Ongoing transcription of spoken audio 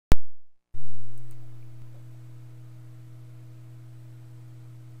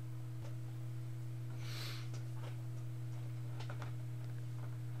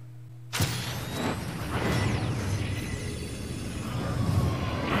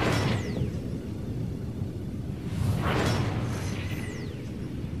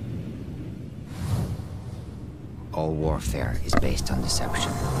all warfare is based on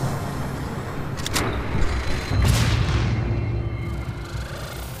deception.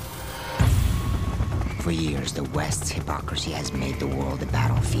 For years, the West's hypocrisy has made the world a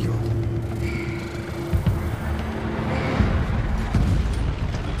battlefield.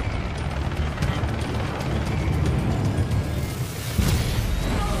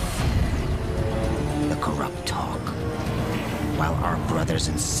 The corrupt talk, while our brothers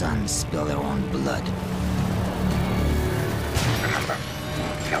and sons spill their own blood. Remember,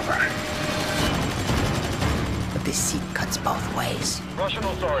 Silver. But deceit cuts both ways. Russian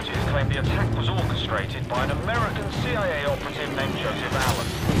authorities claim the attack was orchestrated by an American CIA operative named Joseph Allen.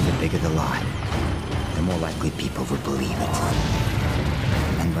 The bigger the lie, the more likely people will believe it.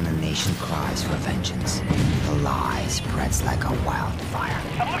 And when a nation cries for vengeance, the lie spreads like a wildfire.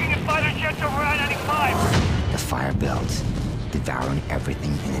 I'm looking at fighter jets over I-95. The fire builds, devouring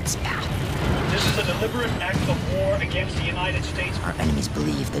everything in its path. This is a deliberate act of war against the United States. Our enemies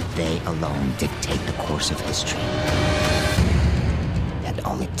believe that they alone dictate the course of history. That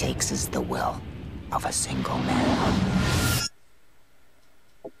all it takes is the will of a single man.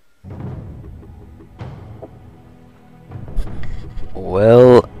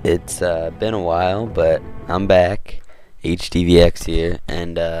 Well, it's been a while, but I'm back. HDxVx here,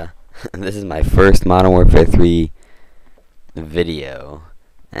 and this is my first Modern Warfare 3 video,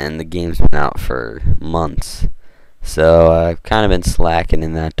 and the game's been out for months, so I've kind of been slacking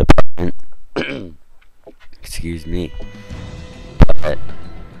in that department. Excuse me. But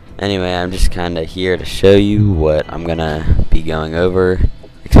anyway, I'm just kind of here to show you what I'm gonna be going over.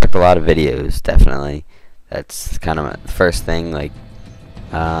 Expect a lot of videos, definitely. That's kind of the first thing. Like,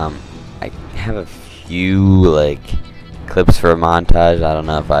 I have a few like clips for a montage. I don't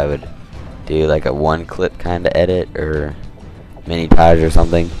know if I would do like a one clip kind of edit or mini montage or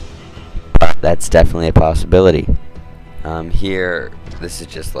something, but that's definitely a possibility. Here, this is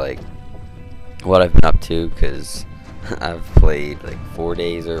just like what I've been up to, because I've played like 4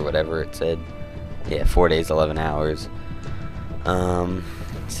 days or whatever it said. Yeah, 4 days, 11 hours.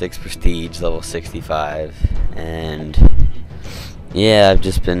 6 prestige, level 65, and yeah, I've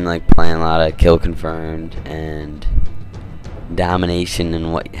just been like playing a lot of kill confirmed and domination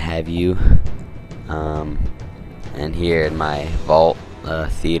and what have you. And here in my vault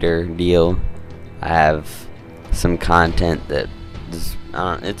theater deal, I have some content that is,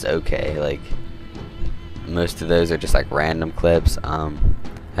 it's okay. Like, most of those are just like random clips. I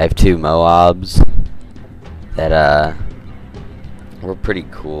have 2 Moabs that were pretty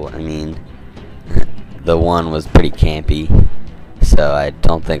cool. I mean, the one was pretty campy, so I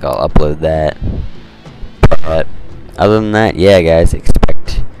don't think I'll upload that. But other than that, yeah, guys,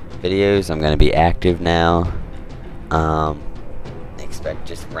 expect videos. I'm gonna be active now. Expect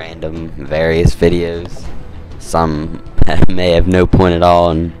just random, various videos. Some may have no point at all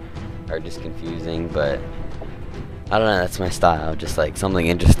and are just confusing, but I don't know, that's my style. Just like something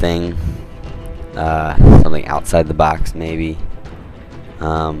interesting, something outside the box maybe.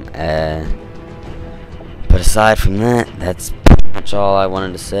 But aside from that, that's pretty much all I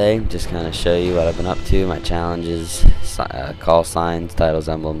wanted to say. Just kind of show you what I've been up to, my challenges, call signs, titles,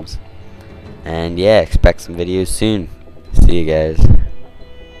 emblems, and yeah, expect some videos soon. See you guys.